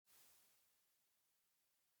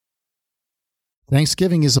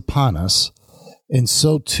Thanksgiving is upon us, and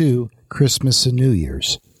so too Christmas and New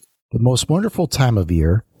Year's. The most wonderful time of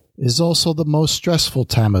year is also the most stressful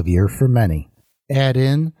time of year for many. Add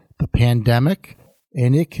in the pandemic,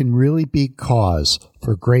 and it can really be cause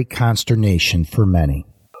for great consternation for many.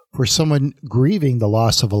 For someone grieving the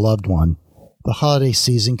loss of a loved one, the holiday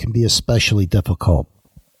season can be especially difficult.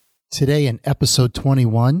 Today in episode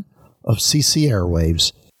 21 of CC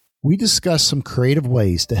Airwaves, we discuss some creative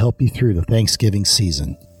ways to help you through the Thanksgiving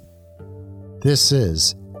season. This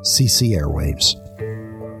is CC Airwaves.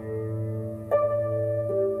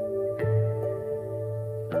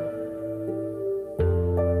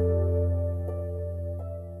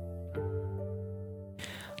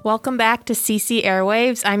 Welcome back to CC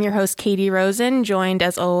Airwaves. I'm your host, Katie Rosen, joined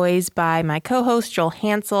as always by my co-host, Joel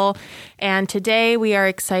Hansel. And today we are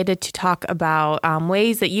excited to talk about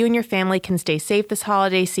ways that you and your family can stay safe this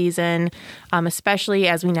holiday season, especially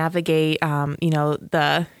as we navigate,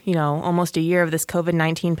 almost a year of this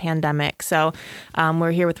COVID-19 pandemic. So we're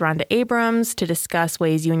here with Rhonda Abrams to discuss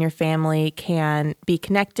ways you and your family can be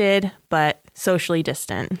connected, but socially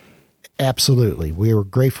distant. Absolutely. We are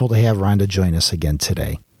grateful to have Rhonda join us again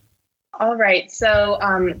today. All right. So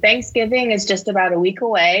Thanksgiving is just about a week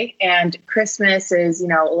away, and Christmas is, a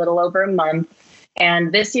little over a month.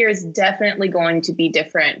 And this year is definitely going to be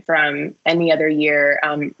different from any other year.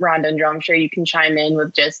 Rhonda and Joe, I'm sure you can chime in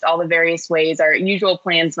with just all the various ways our usual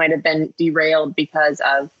plans might have been derailed because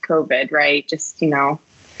of COVID, right? Just, all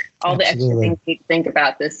Absolutely. The extra things you think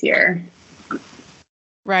about this year.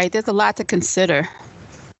 Right. There's a lot to consider.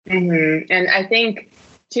 Mm-hmm. And I think,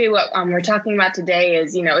 too, what we're talking about today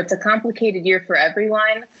is, it's a complicated year for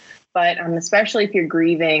everyone, but especially if you're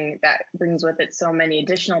grieving, that brings with it so many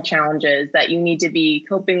additional challenges that you need to be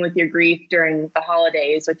coping with your grief during the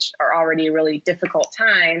holidays, which are already a really difficult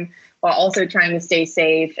time, while also trying to stay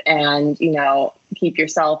safe and, keep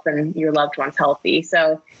yourself and your loved ones healthy.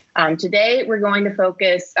 So today we're going to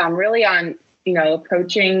focus really on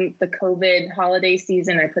approaching the COVID holiday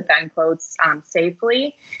season, I put that in quotes,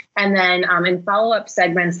 safely. And then in follow-up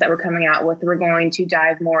segments that we're coming out with, we're going to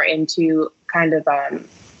dive more into kind of,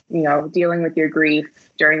 dealing with your grief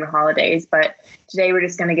during the holidays. But today we're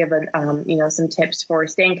just going to give, some tips for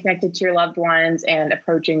staying connected to your loved ones and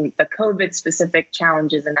approaching the COVID-specific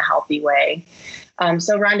challenges in a healthy way.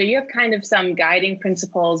 So Rhonda, you have kind of some guiding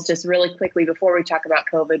principles just really quickly before we talk about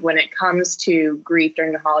COVID when it comes to grief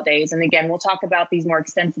during the holidays. And again, we'll talk about these more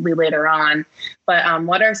extensively later on. But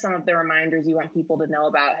what are some of the reminders you want people to know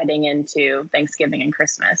about heading into Thanksgiving and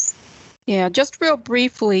Christmas? Yeah, just real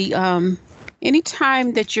briefly,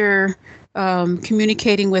 anytime that you're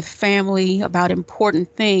communicating with family about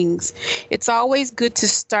important things, it's always good to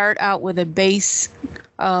start out with a base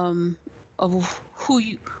of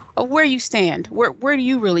where you stand, where do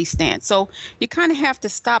you really stand. So you kind of have to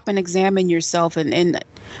stop and examine yourself and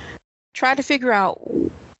try to figure out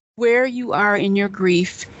where you are in your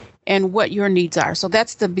grief and what your needs are. So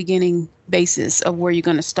that's the beginning basis of where you're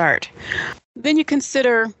going to start. Then you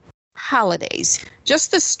consider holidays,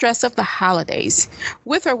 just the stress of the holidays,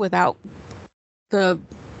 with or without the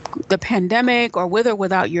pandemic or with or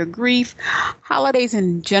without your grief. Holidays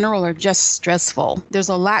in general are just stressful. There's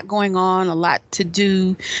a lot going on, a lot to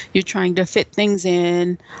do. You're trying to fit things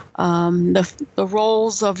in. The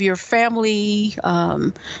roles of your family,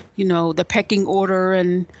 the pecking order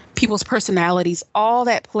and people's personalities, all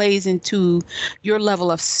that plays into your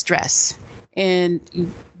level of stress.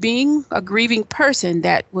 And being a grieving person,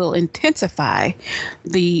 that will intensify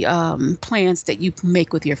the plans that you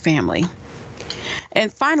make with your family.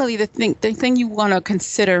 And finally, the thing you want to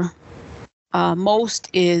consider most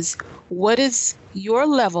is what is your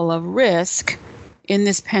level of risk in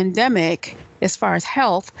this pandemic as far as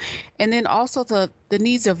health, and then also the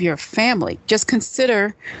needs of your family. Just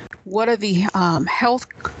consider what are the health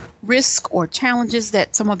risks or challenges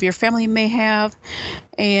that some of your family may have,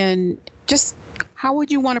 and just how would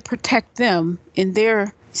you want to protect them in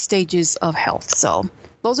their stages of health. So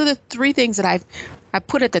those are the three things that I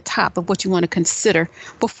put at the top of what you want to consider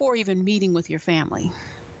before even meeting with your family.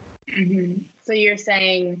 Mm-hmm. So you're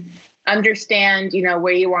saying understand,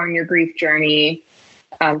 where you are in your grief journey.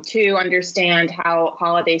 2, understand how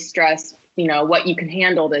holiday stress, what you can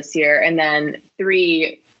handle this year. And then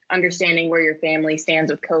 3, understanding where your family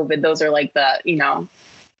stands with COVID. Those are like the,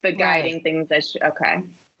 the guiding things that okay.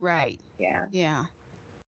 Right. Yeah. Yeah.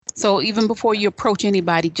 So even before you approach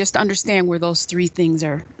anybody, just understand where those 3 things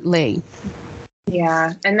are laid.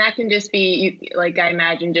 Yeah. And that can just be, like, I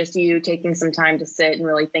imagine just you taking some time to sit and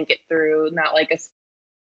really think it through, not like a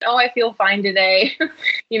oh, I feel fine today.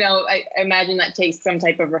 I imagine that takes some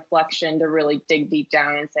type of reflection to really dig deep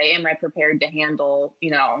down and say, am I prepared to handle,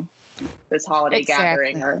 this holiday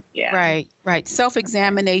gathering? Or Right.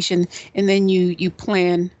 Self-examination, and then you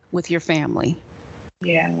plan with your family.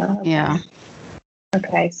 Yeah.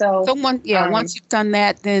 Okay. So once you've done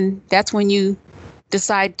that, then that's when you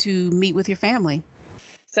decide to meet with your family.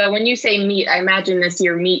 So when you say meet, I imagine this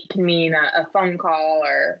year meet can mean a phone call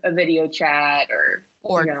or a video chat or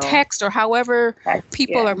text, or however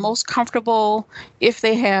people are most comfortable. If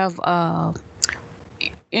they have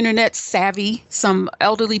internet savvy, some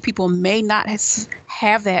elderly people may not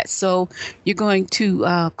have that, so you're going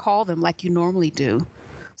to call them like you normally do.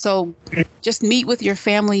 So just meet with your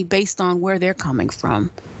family based on where they're coming from.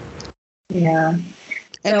 Yeah.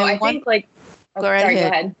 And so I think go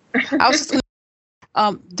ahead. I was just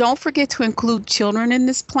don't forget to include children in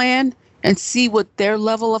this plan and see what their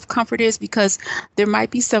level of comfort is, because there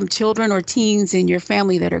might be some children or teens in your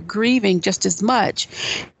family that are grieving just as much,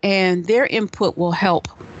 and their input will help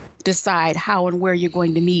decide how and where you're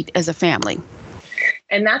going to meet as a family.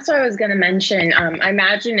 And that's what I was going to mention. I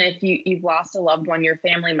imagine if you've lost a loved one, your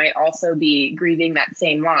family might also be grieving that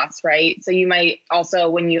same loss, right? So you might also,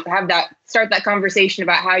 when you have start that conversation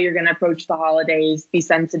about how you're going to approach the holidays, be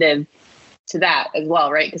sensitive to that as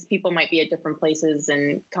well, right? Because people might be at different places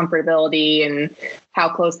and comfortability and how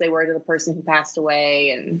close they were to the person who passed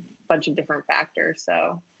away and a bunch of different factors.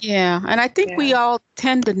 So yeah, and I think we all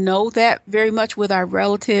tend to know that very much with our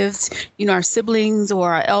relatives, our siblings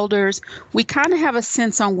or our elders. We kind of have a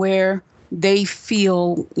sense on where they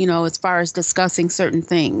feel, as far as discussing certain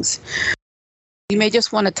things. You may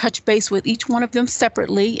just want to touch base with each one of them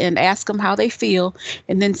separately and ask them how they feel,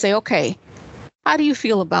 and then say, okay, how do you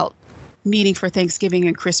feel about meeting for Thanksgiving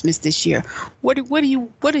and Christmas this year? What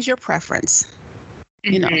is your preference?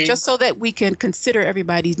 Just so that we can consider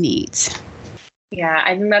everybody's needs. Yeah,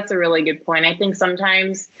 I think that's a really good point. I think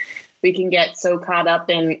sometimes we can get so caught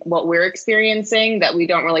up in what we're experiencing that we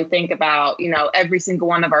don't really think about, every single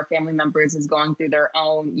one of our family members is going through their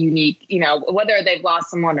own unique, whether they've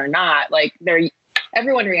lost someone or not,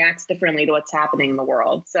 everyone reacts differently to what's happening in the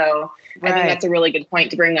world. So I think that's a really good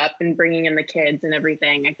point to bring up, and bringing in the kids and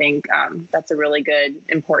everything. I think that's a really good,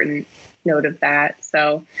 important note of that.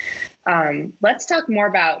 So let's talk more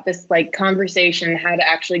about this conversation, how to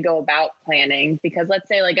actually go about planning, because let's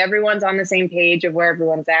say everyone's on the same page of where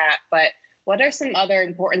everyone's at, but what are some other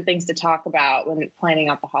important things to talk about when planning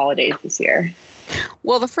out the holidays this year?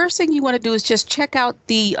 Well, the first thing you want to do is just check out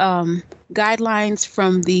the guidelines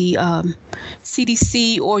from the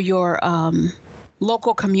CDC or your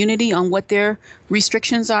local community on what their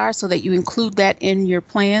restrictions are, so that you include that in your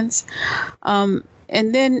plans. And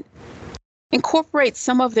then incorporate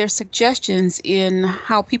some of their suggestions in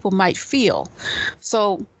how people might feel.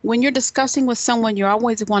 So when you're discussing with someone, you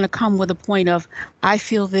always want to come with a point of, I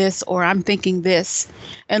feel this, or I'm thinking this,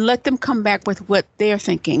 and let them come back with what they're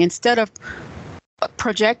thinking, instead of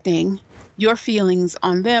projecting your feelings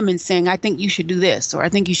on them and saying, I think you should do this, or I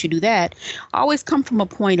think you should do that. Always come from a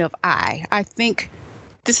point of, I think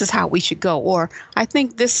this is how we should go, or I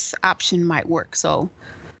think this option might work. So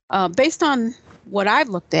based on what I've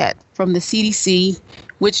looked at from the CDC,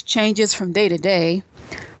 which changes from day to day,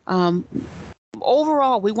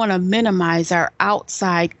 overall, we want to minimize our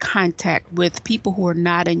outside contact with people who are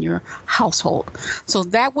not in your household. So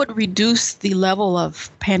that would reduce the level of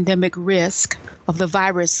pandemic risk of the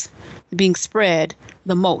virus being spread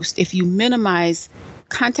the most if you minimize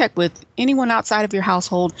contact with anyone outside of your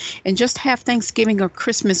household and just have Thanksgiving or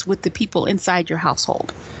Christmas with the people inside your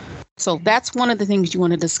household. So that's one of the things you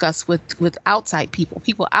want to discuss with outside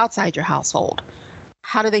people outside your household.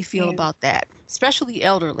 How do they feel about that, especially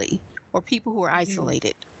elderly or people who are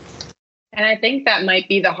isolated? And I think that might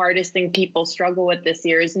be the hardest thing people struggle with this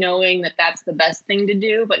year, is knowing that that's the best thing to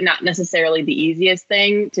do, but not necessarily the easiest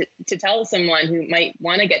thing to tell someone who might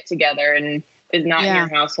want to get together and is not in your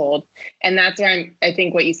household. And that's where I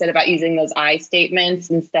think what you said about using those I statements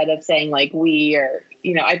instead of saying we, or,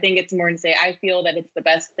 I think it's more to say, I feel that it's the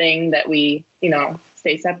best thing that we,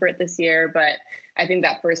 stay separate this year. But I think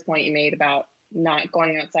that first point you made about not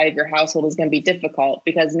going outside of your household is going to be difficult,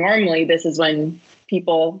 because normally this is when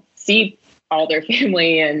people see all their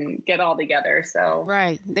family and get all together. So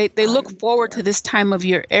right. They look forward to this time of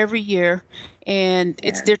year every year, and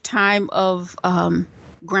it's their time of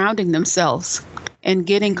grounding themselves and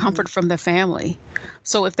getting comfort from the family.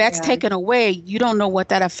 So if that's taken away, you don't know what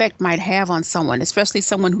that effect might have on someone, especially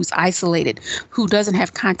someone who's isolated, who doesn't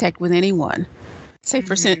have contact with anyone. Say,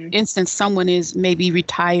 for instance, someone is maybe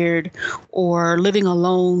retired or living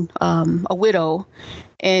alone, a widow,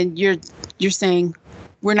 and you're saying,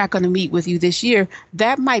 we're not going to meet with you this year,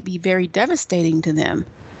 that might be very devastating to them.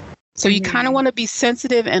 So you kind of want to be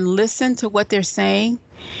sensitive and listen to what they're saying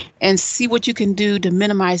and see what you can do to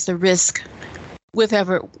minimize the risk with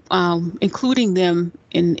ever including them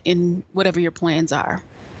in whatever your plans are.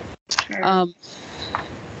 Sure.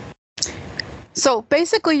 So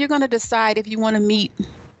basically, you're going to decide if you want to meet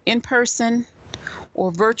in person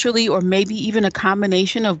or virtually, or maybe even a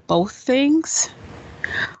combination of both things.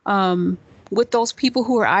 With those people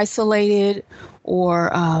who are isolated or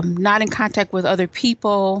not in contact with other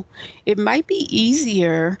people, it might be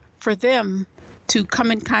easier for them to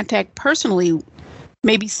come in contact personally,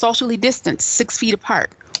 maybe socially distanced, 6 feet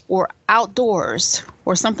apart, or outdoors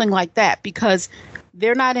or something like that, because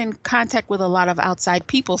they're not in contact with a lot of outside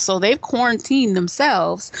people. So they've quarantined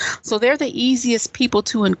themselves. So they're the easiest people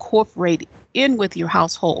to incorporate in with your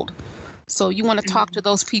household. So you want to talk to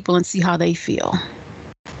those people and see how they feel.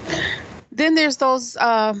 Then there's those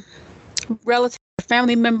relative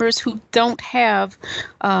family members who don't have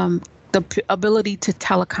the ability to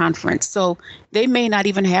teleconference. So they may not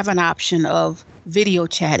even have an option of video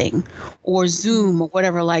chatting or Zoom or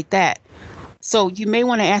whatever like that. So you may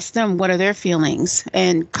want to ask them what are their feelings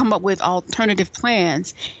and come up with alternative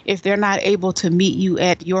plans if they're not able to meet you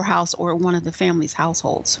at your house or one of the family's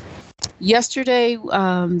households. Yesterday,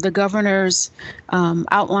 the governor's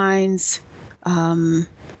outlines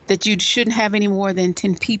that you shouldn't have any more than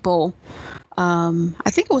 10 people. I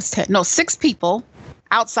think it was 6 people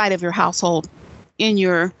outside of your household in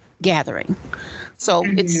your gathering. So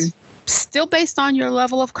it's still based on your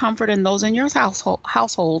level of comfort and those in your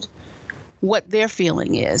household, what their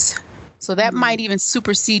feeling is. So that might even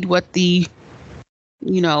supersede what the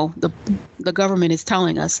government is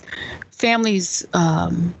telling us. Families'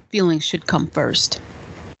 feelings should come first.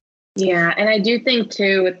 Yeah. And I do think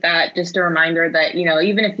too, with that, just a reminder that,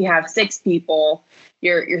 even if you have 6 people,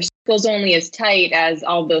 your circle's only as tight as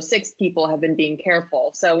all those 6 people have been being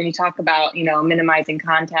careful. So when you talk about, minimizing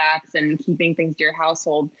contacts and keeping things to your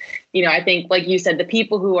household, I think, like you said, the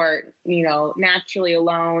people who are, naturally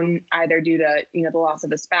alone, either due to, the loss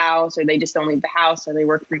of a spouse, or they just don't leave the house, or they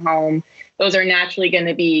work from home, those are naturally going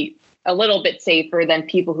to be a little bit safer than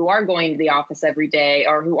people who are going to the office every day,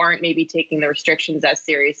 or who aren't maybe taking the restrictions as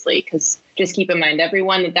seriously. Because just keep in mind,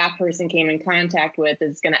 everyone that person came in contact with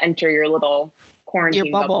is going to enter your little quarantine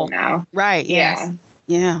your bubble now. Right. Yes.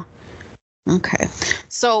 Yeah. Okay.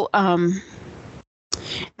 So,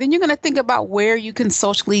 then you're going to think about where you can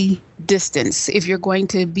socially distance if you're going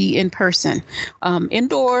to be in person,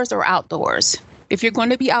 indoors or outdoors. If you're going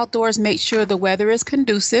to be outdoors, make sure the weather is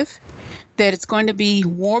conducive, that it's going to be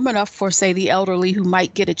warm enough for, say, the elderly who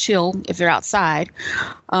might get a chill if they're outside,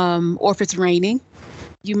 or if it's raining.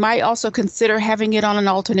 You might also consider having it on an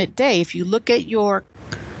alternate day. If you look at your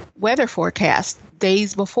weather forecast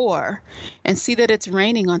days before and see that it's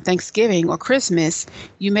raining on Thanksgiving or Christmas,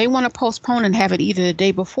 you may want to postpone and have it either the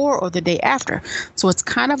day before or the day after. So it's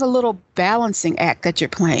kind of a little balancing act that you're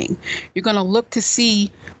playing. You're going to look to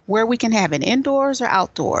see where we can have it, indoors or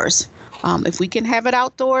outdoors. If we can have it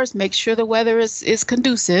outdoors, make sure the weather is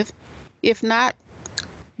conducive. If not,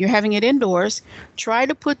 you're having it indoors. Try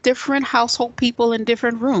to put different household people in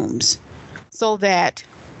different rooms so that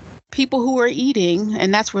people who are eating,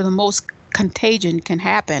 and that's where the most contagion can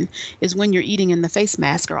happen, is when you're eating and the face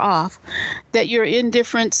masks are off, that you're in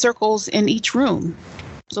different circles in each room.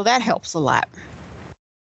 So that helps a lot.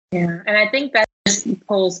 Yeah. And I think that just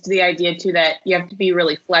pulls to the idea too that you have to be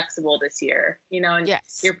really flexible this year, and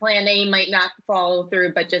yes, your plan A might not follow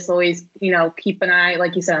through, but just always, keep an eye,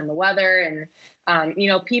 like you said, on the weather. And,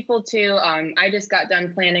 people too, I just got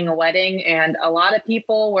done planning a wedding, and a lot of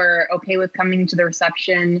people were okay with coming to the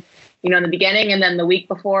reception, in the beginning, and then the week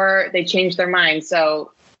before they changed their mind.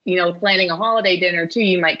 So, planning a holiday dinner too,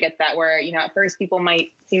 you might get that where, at first people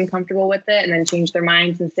might seem comfortable with it and then change their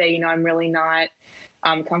minds and say, I'm really not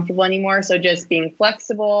comfortable anymore. So just being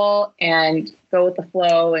flexible and go with the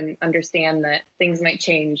flow and understand that things might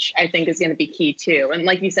change, I think is going to be key too. And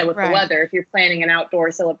like you said, with the weather, if you're planning an outdoor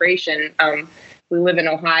celebration, we live in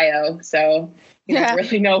Ohio, so you don't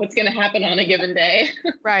really know what's going to happen on a given day.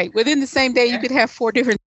 Right. Within the same day, you could have 4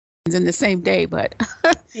 different things in the same day, but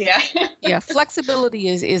flexibility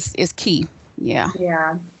is key.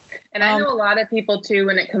 Yeah. And I know a lot of people too,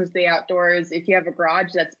 when it comes to the outdoors, if you have a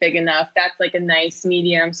garage that's big enough, that's like a nice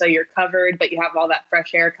medium. So you're covered, but you have all that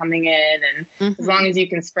fresh air coming in. And as long as you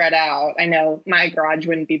can spread out, I know my garage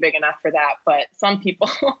wouldn't be big enough for that, but some people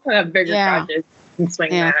have bigger garages and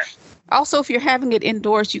swing that. Also, if you're having it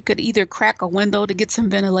indoors, you could either crack a window to get some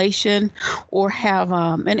ventilation or have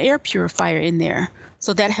an air purifier in there.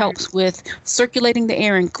 So that helps with circulating the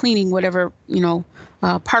air and cleaning whatever,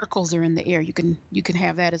 particles are in the air. You can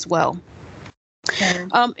have that as well. Okay.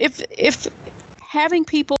 If having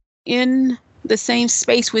people in the same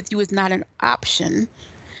space with you is not an option,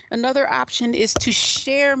 another option is to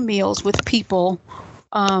share meals with people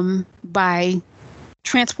by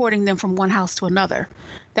transporting them from one house to another.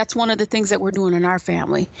 That's one of the things that we're doing in our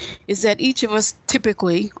family, is that each of us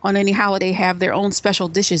typically on any holiday have their own special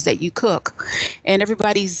dishes that you cook. And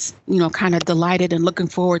everybody's, kind of delighted and looking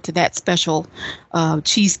forward to that special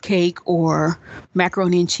cheesecake or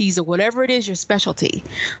macaroni and cheese or whatever it is your specialty.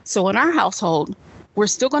 So in our household, we're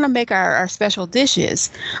still going to make our special dishes,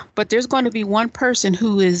 but there's going to be one person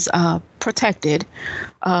who is protected,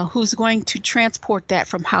 who's going to transport that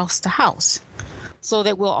from house to house, so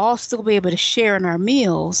that we'll all still be able to share in our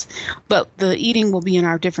meals, but the eating will be in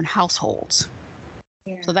our different households.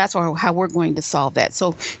 Yeah. So that's how we're going to solve that.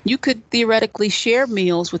 So you could theoretically share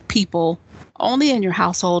meals with people only in your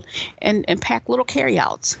household and pack little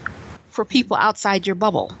carryouts for people outside your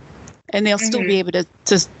bubble, and they'll still be able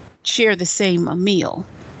to share the same meal.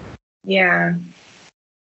 Yeah.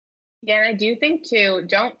 Yeah, and I do think too,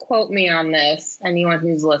 don't quote me on this, anyone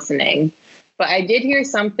who's listening, but I did hear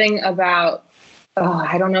something about,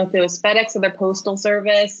 I don't know if it was FedEx or the Postal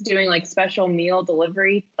Service doing like special meal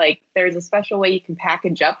delivery. Like there's a special way you can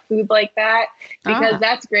package up food like that, because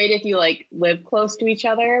that's great if you like live close to each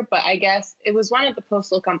other. But I guess it was one of the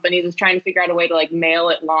postal companies was trying to figure out a way to like mail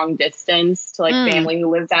it long distance to like family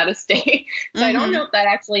who lives out of state. So I don't know if that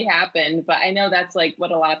actually happened, but I know that's like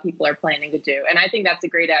what a lot of people are planning to do. And I think that's a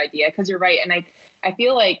great idea, because you're right. And I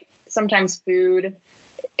feel like sometimes food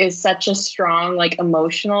is such a strong like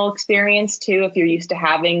emotional experience too, if you're used to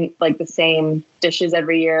having like the same dishes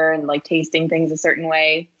every year and like tasting things a certain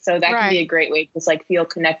way. So that can be a great way to just like feel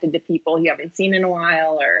connected to people you haven't seen in a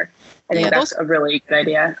while. Or I think that's a really good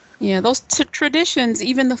idea. Yeah, those traditions,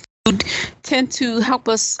 even the food, tend to help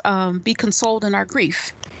us be consoled in our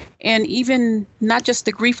grief. And even not just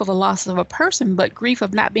the grief of a loss of a person, but grief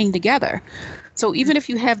of not being together. So even if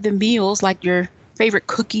you have the meals like your favorite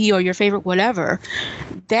cookie or your favorite whatever,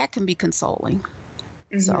 that can be consoling.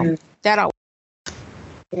 So that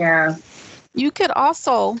yeah. You could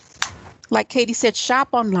also, like Katie said, shop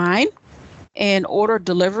online and order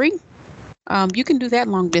delivery. You can do that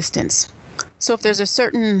long distance. So if there's a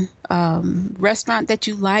certain restaurant that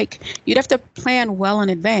you like, you'd have to plan well in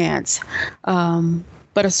advance.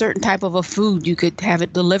 But a certain type of a food, you could have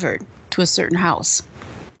it delivered to a certain house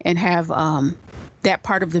and have that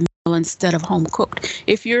part of the meal instead of home cooked.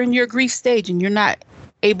 If you're in your grief stage and you're not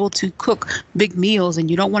able to cook big meals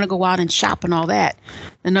and you don't want to go out and shop and all that,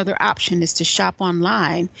 another option is to shop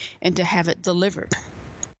online and to have it delivered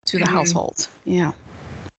to the household. Yeah.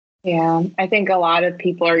 Yeah, I think a lot of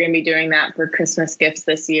people are going to be doing that for Christmas gifts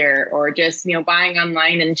this year, or just, buying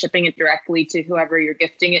online and shipping it directly to whoever you're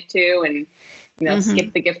gifting it to, and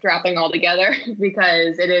skip the gift wrapping altogether,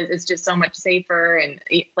 because it's just so much safer. And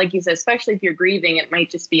like you said, especially if you're grieving, it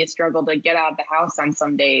might just be a struggle to get out of the house on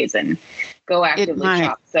some days and go actively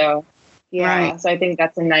shop. So so I think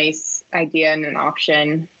that's a nice idea and an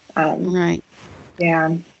option. Right.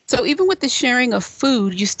 Yeah. So even with the sharing of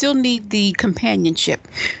food, you still need the companionship.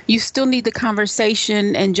 You still need the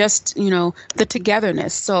conversation and just, the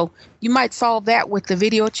togetherness. So you might solve that with the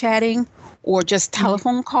video chatting or just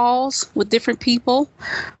telephone calls with different people.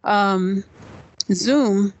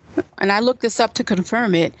 Zoom, and I looked this up to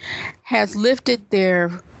confirm it, has lifted their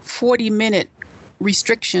 40-minute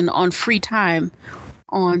restriction on free time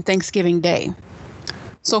on Thanksgiving Day.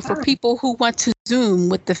 So for people who want to Zoom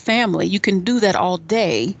with the family, you can do that all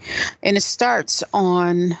day. And it starts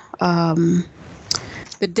on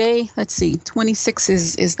the day, 26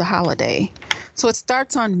 is the holiday. So it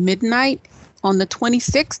starts on midnight on the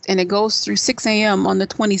 26th and it goes through 6 a.m. on the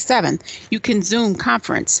 27th. You can Zoom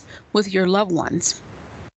conference with your loved ones.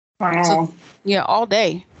 Wow. So, all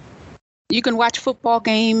day. You can watch football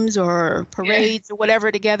games or parades or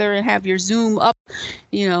whatever together and have your Zoom up,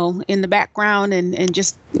 in the background and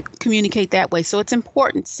just communicate that way. So it's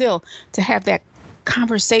important still to have that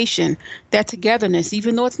conversation, that togetherness,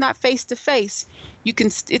 even though it's not face to face.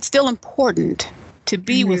 It's still important to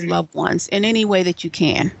be with loved ones in any way that you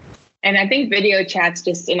can. And I think video chat's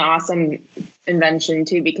just an awesome invention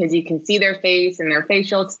too, because you can see their face and their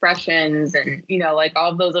facial expressions and, like all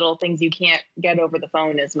of those little things you can't get over the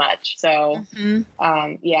phone as much. So,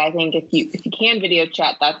 I think if you can video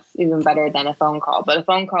chat, that's even better than a phone call. But a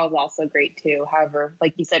phone call is also great too. However,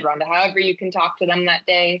 like you said, Rhonda, however you can talk to them that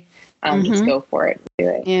day, just go for it. Do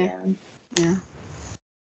it. Yeah.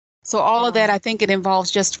 So all of that, I think it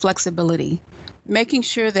involves just flexibility, making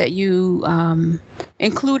sure that you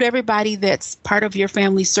include everybody that's part of your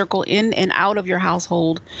family circle in and out of your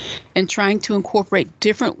household, and trying to incorporate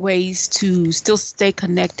different ways to still stay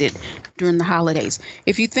connected during the holidays.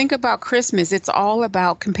 If you think about Christmas, it's all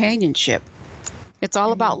about companionship. It's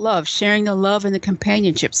all about love, sharing the love and the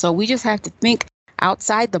companionship. So we just have to think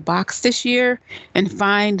outside the box this year and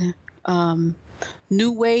find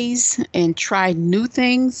new ways and try new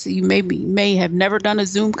things. You may have never done a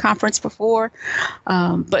Zoom conference before,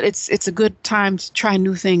 but it's a good time to try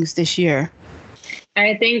new things this year. And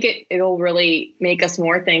I think it'll really make us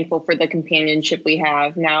more thankful for the companionship we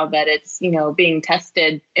have now that it's, being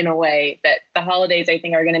tested in a way that the holidays, I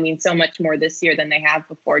think, are going to mean so much more this year than they have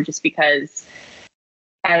before, just because,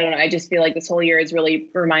 I don't know, I just feel like this whole year has really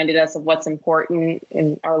reminded us of what's important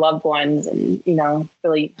in our loved ones and,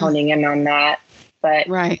 really honing in on that. But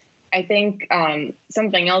right. I think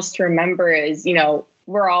something else to remember is,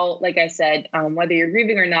 we're all, like I said, whether you're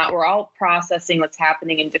grieving or not, we're all processing what's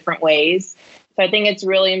happening in different ways. So I think it's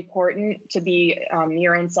really important to be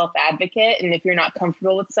your own self-advocate. And if you're not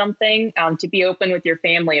comfortable with something, to be open with your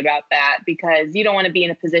family about that, because you don't want to be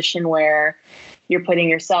in a position where you're putting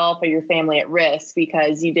yourself or your family at risk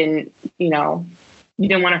because you didn't want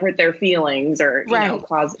to hurt their feelings or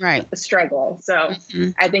cause a struggle. So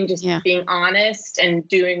I think just being honest and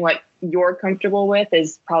doing what you're comfortable with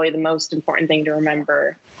is probably the most important thing to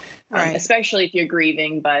remember, especially if you're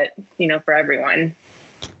grieving, but, for everyone.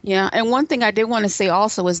 Yeah. And one thing I did want to say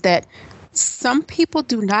also is that some people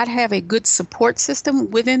do not have a good support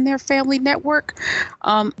system within their family network.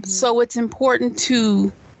 So it's important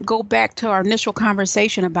to go back to our initial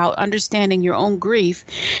conversation about understanding your own grief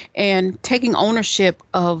and taking ownership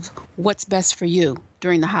of what's best for you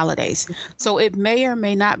during the holidays. So it may or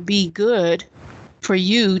may not be good for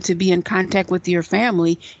you to be in contact with your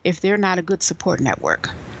family if they're not a good support network.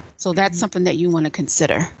 So that's something that you want to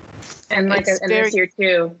consider. And this year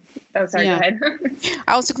too. Oh, sorry, go ahead.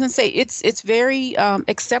 I was going to say it's very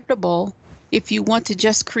acceptable if you want to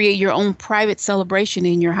just create your own private celebration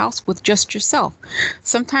in your house with just yourself.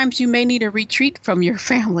 Sometimes you may need a retreat from your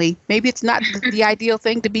family. Maybe it's not the ideal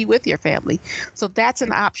thing to be with your family. So that's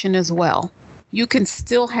an option as well. You can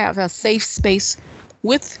still have a safe space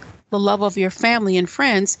with the love of your family and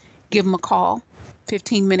friends. Give them a call,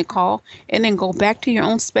 15-minute call, and then go back to your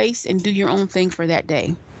own space and do your own thing for that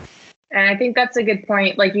day. And I think that's a good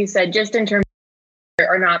point. Like you said, just in terms of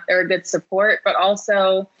they're a good support, but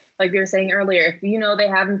also, like you were saying earlier, if they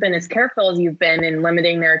haven't been as careful as you've been in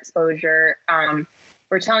limiting their exposure,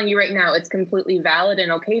 we're telling you right now it's completely valid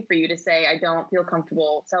and okay for you to say, I don't feel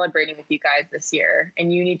comfortable celebrating with you guys this year.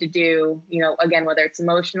 And you need to do, again, whether it's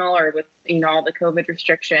emotional or with, all the COVID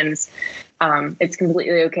restrictions, it's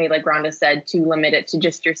completely okay, like Rhonda said, to limit it to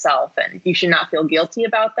just yourself. And you should not feel guilty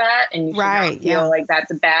about that. And you should not feel like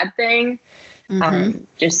that's a bad thing.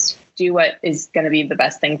 Just do what is going to be the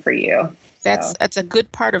best thing for you. That's a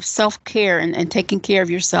good part of self-care and taking care of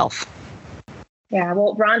yourself. Yeah,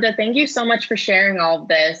 well, Rhonda, thank you so much for sharing all of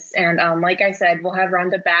this. And like I said, we'll have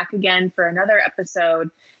Rhonda back again for another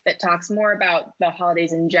episode that talks more about the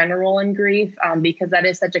holidays in general and grief, because that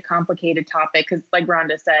is such a complicated topic. Because like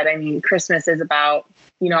Rhonda said, I mean, Christmas is about,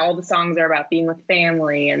 all the songs are about being with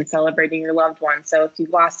family and celebrating your loved ones. So if you've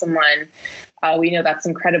lost someone, we know that's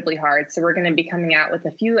incredibly hard. So we're going to be coming out with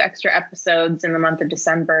a few extra episodes in the month of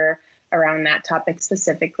December around that topic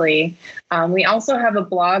specifically. We also have a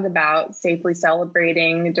blog about safely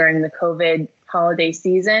celebrating during the COVID holiday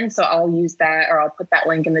season. So I'll use that, or I'll put that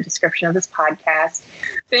link in the description of this podcast.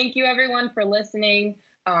 Thank you everyone for listening.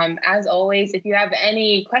 As always, if you have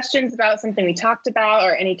any questions about something we talked about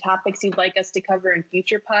or any topics you'd like us to cover in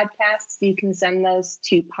future podcasts, you can send those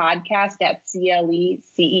to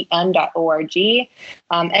podcast@clecen.org.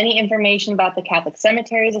 Any information about the Catholic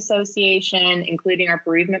Cemeteries Association, including our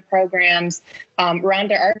bereavement programs.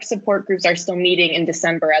 Rhonda, our support groups are still meeting in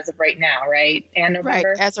December as of right now, right? And November?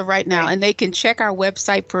 Right, as of right now. And they can check our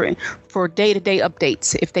website for day-to-day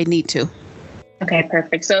updates if they need to. Okay,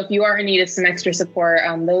 perfect. So if you are in need of some extra support,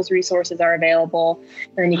 those resources are available.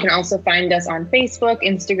 And then you can also find us on Facebook,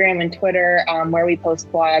 Instagram, and Twitter, where we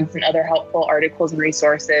post blogs and other helpful articles and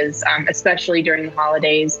resources, especially during the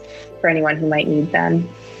holidays for anyone who might need them.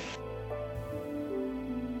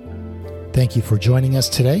 Thank you for joining us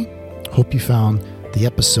today. Hope you found the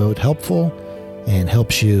episode helpful and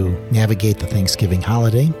helps you navigate the Thanksgiving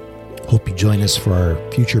holiday. Hope you join us for our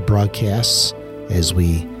future broadcasts as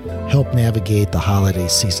we help navigate the holiday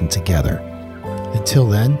season together. Until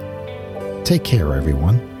then, take care,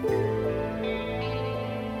 everyone.